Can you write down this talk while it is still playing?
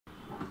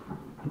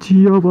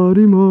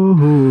चियाबारीमा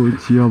हो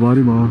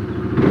चियाबारीमा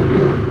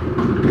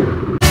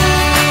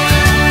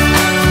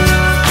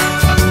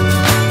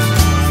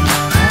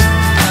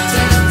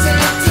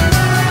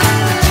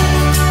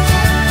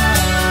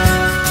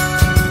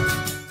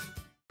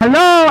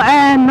Hello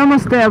and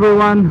namaste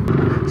everyone.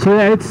 So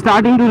it's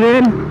starting to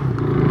rain.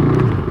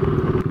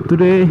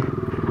 Today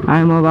I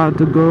am about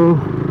to go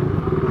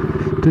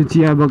to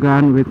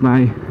Cheeyabagan with my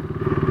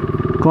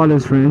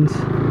college friends.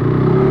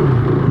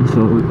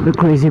 So the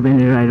crazy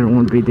penny rider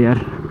won't be there.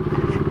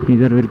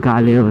 Neither will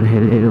Kale or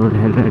Hele or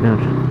Hell Rider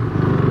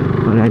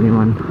or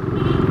anyone.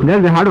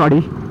 There's the hard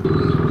body.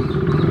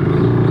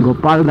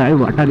 Gopal Dai,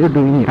 what are you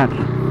doing here?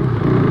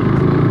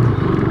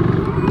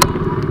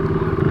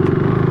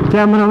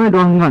 Camera में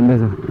drone अंदर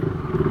से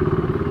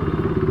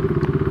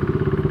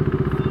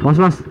बस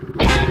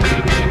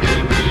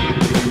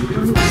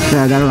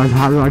yeah, that was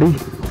hard body.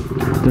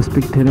 Just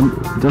picked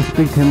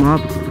him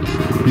up.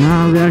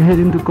 Now we are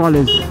heading to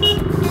college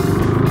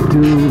to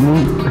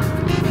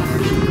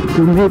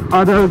meet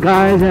other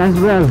guys as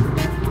well.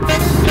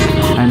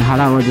 And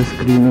Hara was just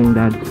screaming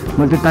that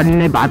मैं तो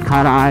तन्ने बात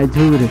खा रहा है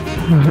झूठ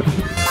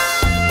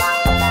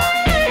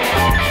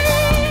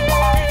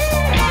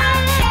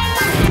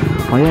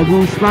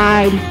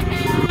smile.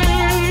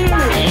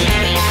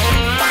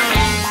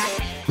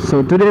 So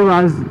today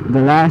was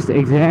the last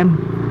exam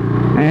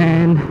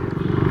and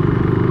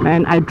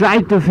I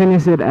tried to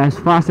finish it as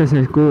fast as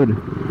I could,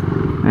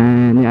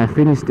 and yeah, I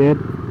finished it,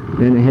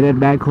 then headed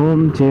back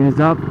home,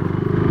 changed up,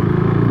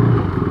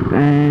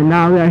 and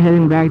now we are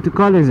heading back to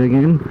college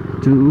again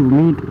to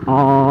meet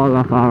all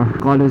of our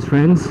college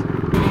friends.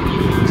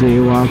 Jay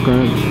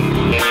Walker,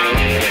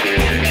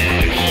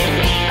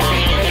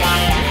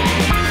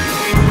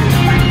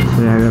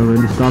 yeah, we're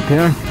going to stop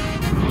here,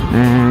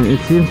 and it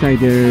seems like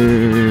there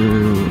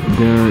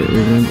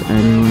isn't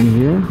anyone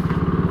here.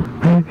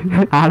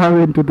 Ara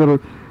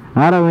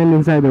went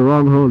inside the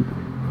wrong hole,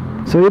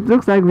 so it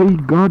looks like we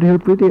got here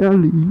pretty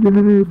early.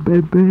 Yeah,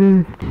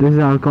 baby. This is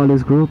our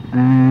college group,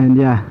 and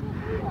yeah,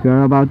 we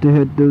are about to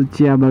head to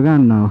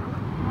Cheeyabagan now.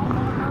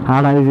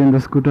 Ara is in the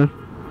scooter.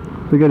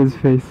 Look at his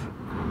face.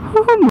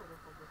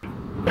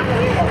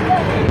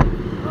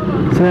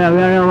 So yeah,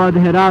 we are about to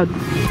head out.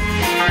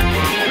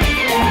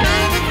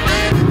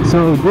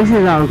 So this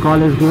is our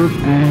college group,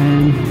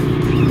 and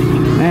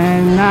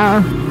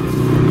now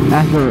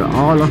after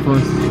all of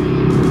us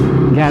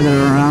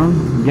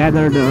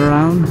gathered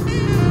around,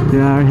 we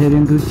are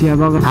heading to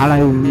Cheeyabagan. Hala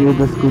is with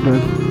the scooter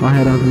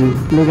ahead of me.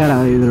 Look at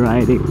how he's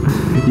riding.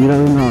 He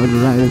doesn't know how to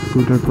ride a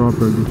scooter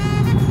properly.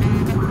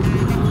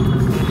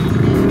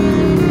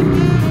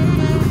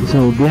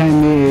 So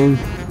behind me is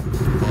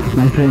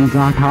my friend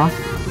Jatha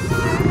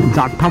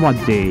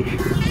Bajje.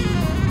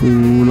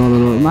 Ooh, no,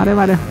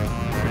 mare.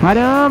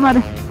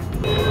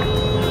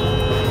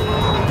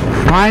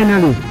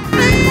 Finally.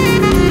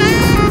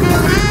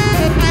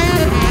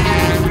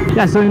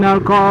 Yeah, so in our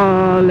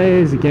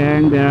college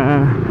gang,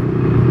 the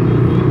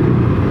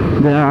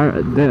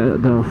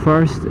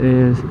first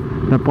is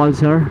the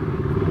Pulsar,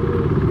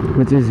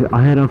 which is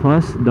ahead of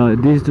us.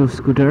 These two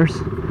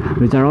scooters,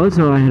 which are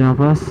also ahead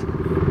of us,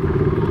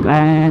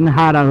 and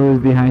Hara, who is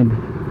behind,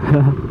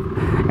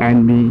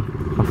 and me,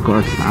 of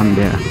course, I'm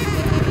there.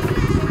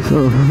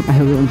 So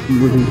everyone's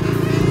moving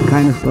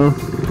kind of slow.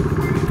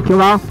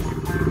 Come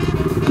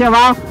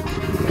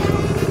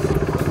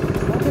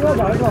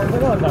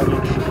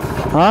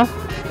Huh?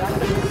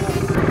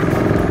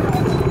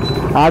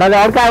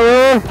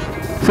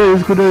 So the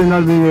scooter is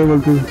not being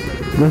able to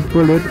just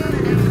pull it.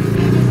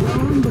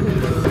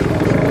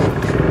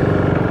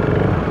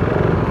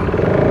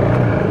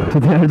 So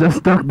they are just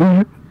stuck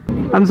there.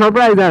 I'm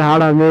surprised that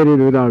Hara made it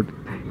without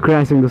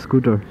crashing the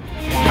scooter.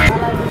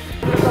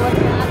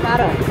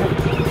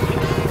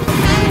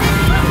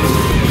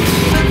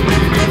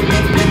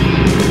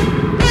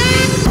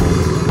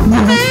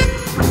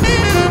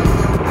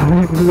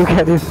 Look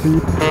at his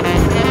feet.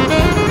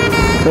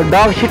 The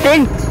dog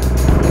shitting.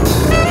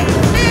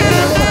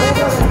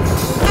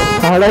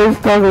 Hara is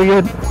stuck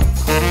again.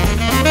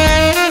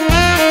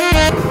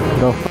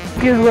 The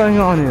fuck is going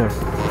on here?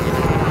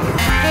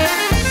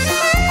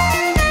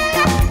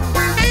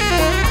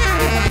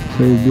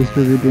 So he's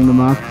distributing the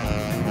marks.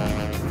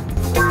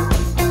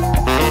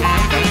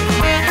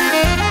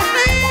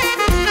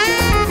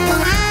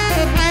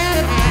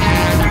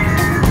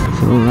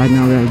 So right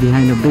now we are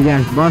behind a big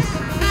ass bus.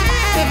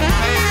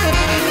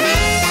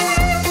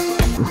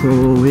 So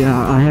we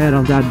are ahead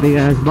of that big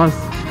ass bus.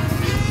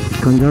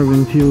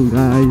 Conserving fuel,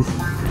 guys.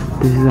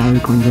 This is how we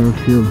conserve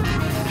fuel.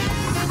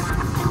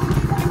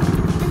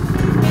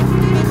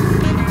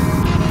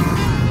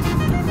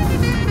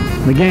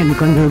 Again,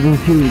 conserving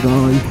fuel,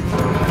 guys.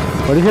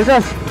 What is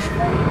this?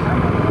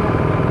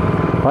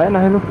 Why na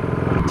hello?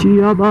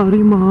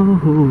 Cheeyabagan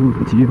ho,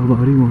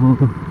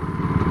 Cheeyabagan.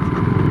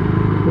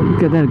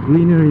 Look at that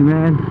greenery,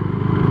 man.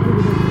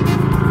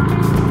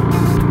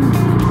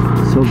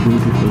 So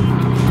beautiful.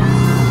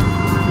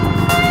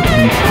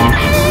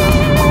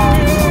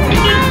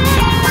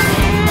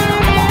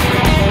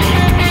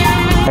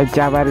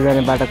 चियाबारी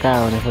जाने बाटो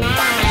कहाँ हुने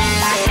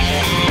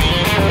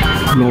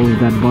Load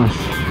that bus.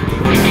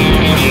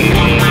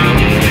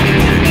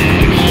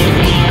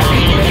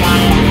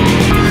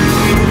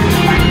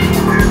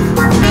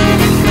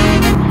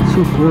 It's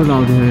so cold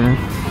out here, yaar.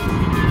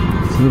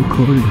 So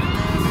cold.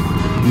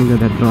 Look at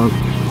that dog.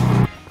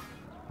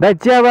 That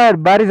Cheeyabagan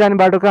बारी जाने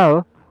बाटो कहाँ हो?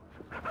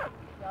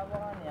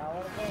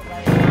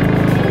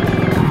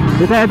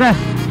 यता.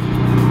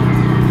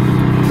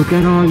 Look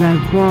at all that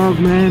fog,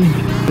 man.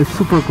 It's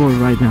super cold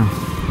right now.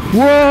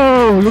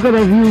 Whoa! Look at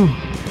that view.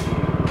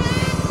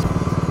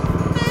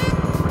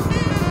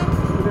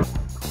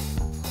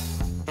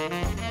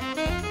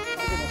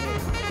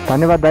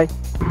 धन्यवाद भाइ.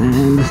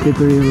 And the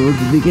slippery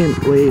roads begin.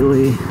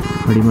 Oi.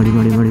 Muddy.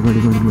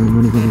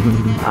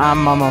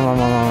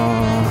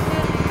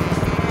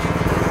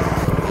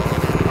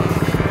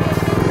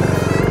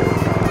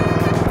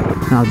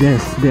 Now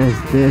this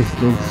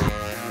looks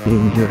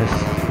dangerous.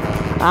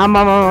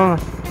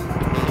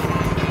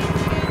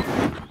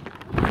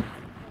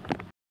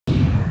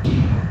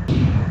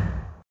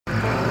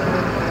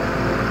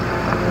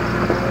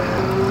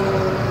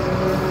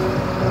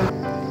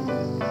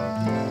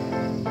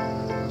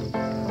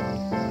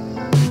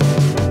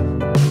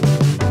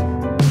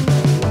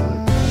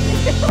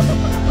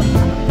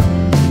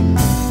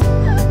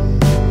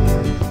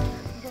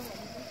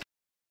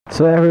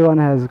 So everyone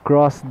has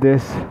crossed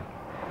this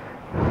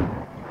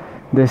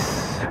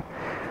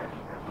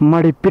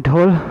muddy pit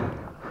hole,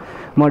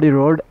 muddy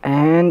road,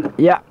 and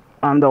yeah,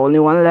 I'm the only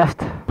one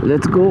left.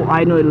 Let's go.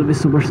 I know it'll be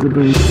super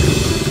slippery.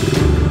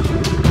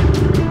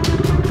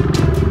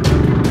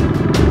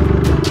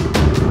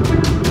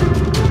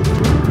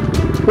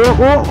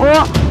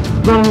 Oh!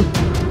 No.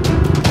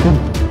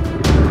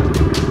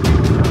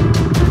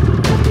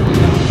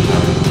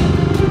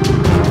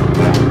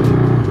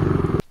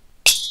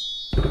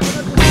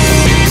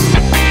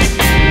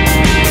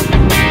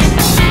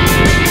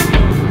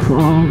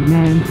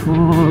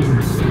 Fog.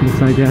 Looks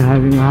like they're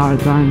having a hard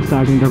time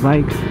starting the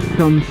bike.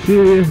 Some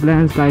serious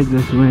landslides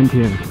just went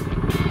here.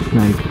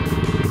 Like,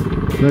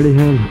 bloody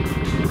hell.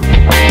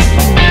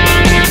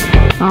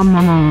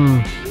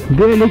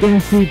 Barely can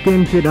see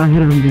 10 feet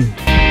ahead of me.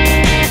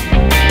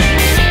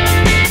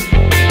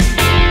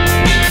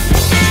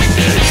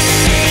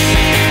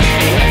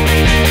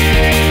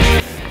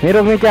 Hey,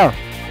 रोकने क्या?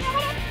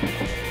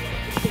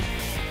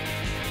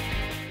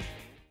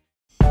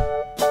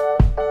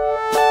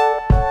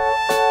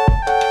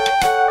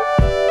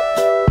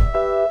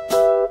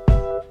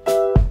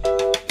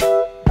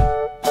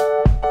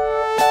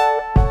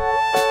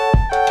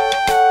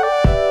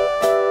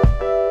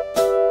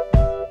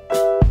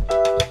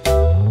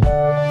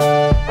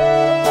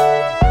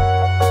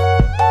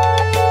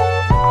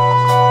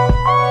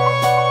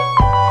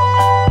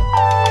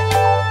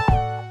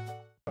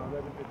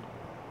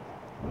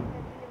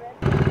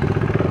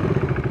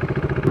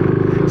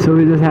 So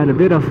we just had a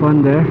bit of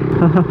fun there.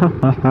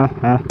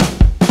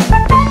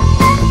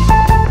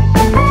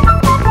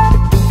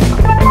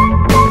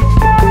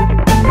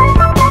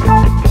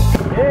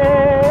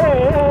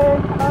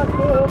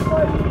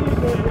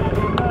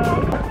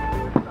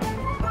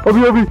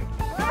 Obi.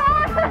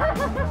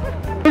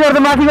 इधर तो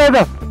माथि गयो त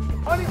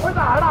अनि खोइ त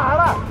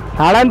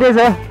हाडा नि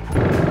त्यसो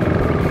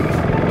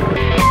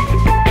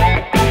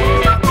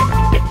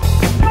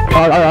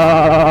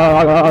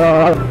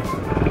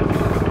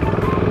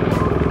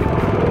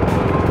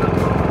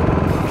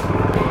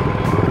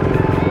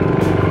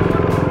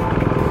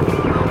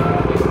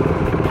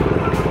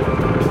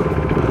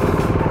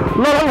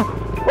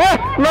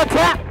ल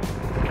छ्या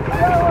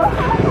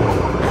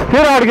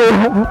फेरि अड्क्यो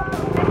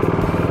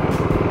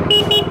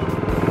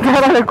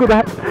जाराले कुदा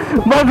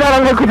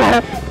मजाराले कुदा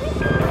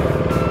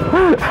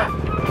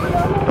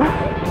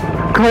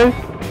खै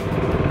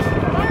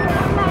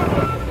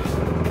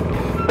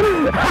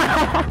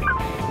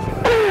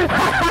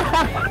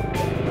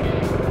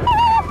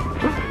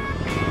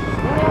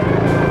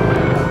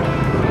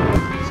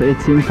So it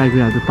seems like we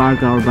have to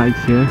park our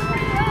bikes here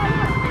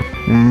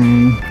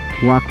and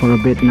walk for a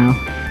bit now.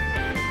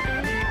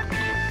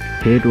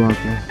 Hate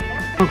walking.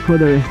 Walk for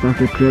the rest of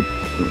the trip.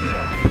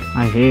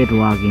 I hate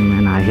walking,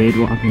 man. I hate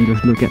walking.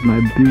 Just look at my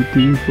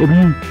beauty.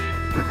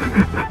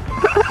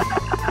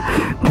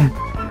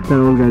 That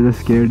old guy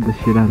just scared the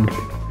shit out of me.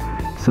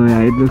 So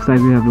yeah, it looks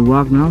like we have to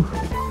walk now.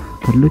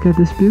 But look at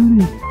this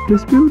beauty.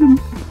 This beauty.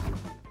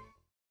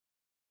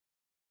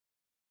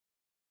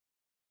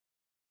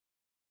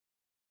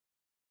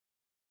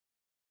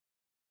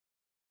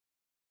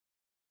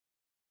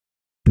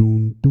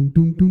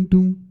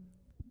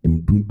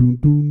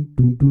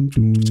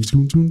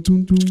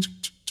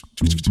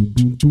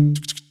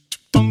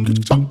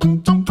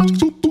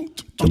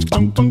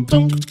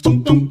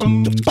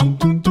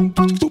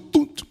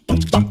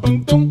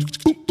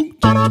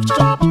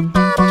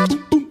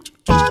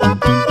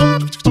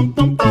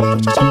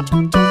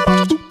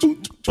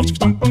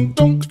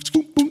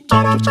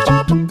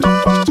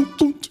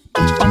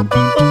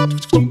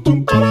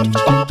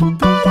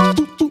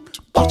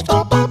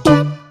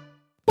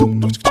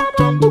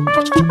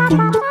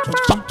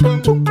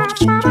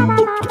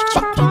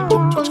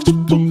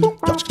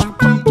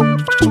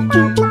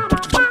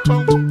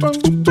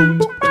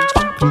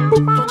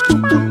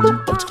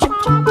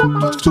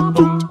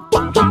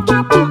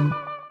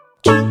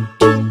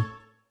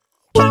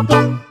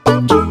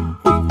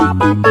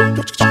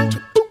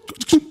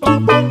 So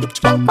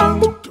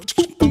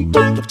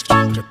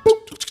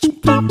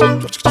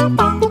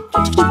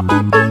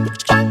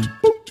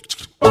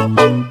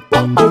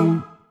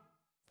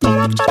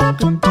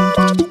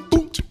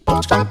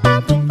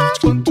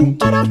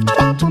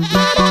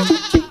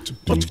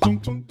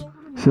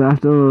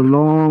after a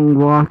long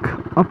walk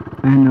up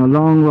and a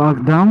long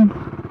walk down,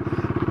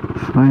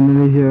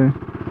 finally here.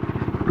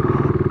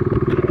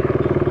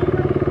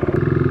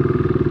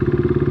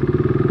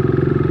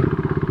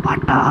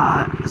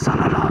 Water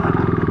salala.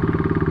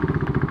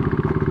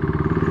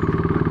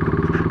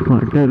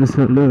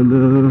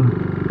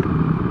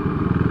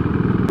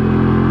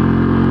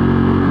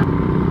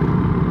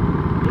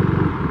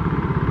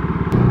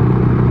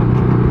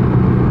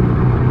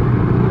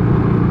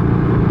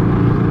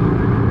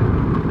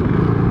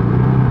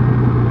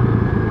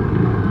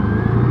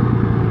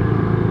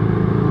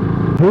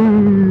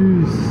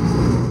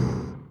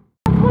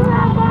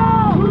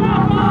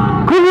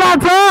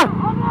 Kulata!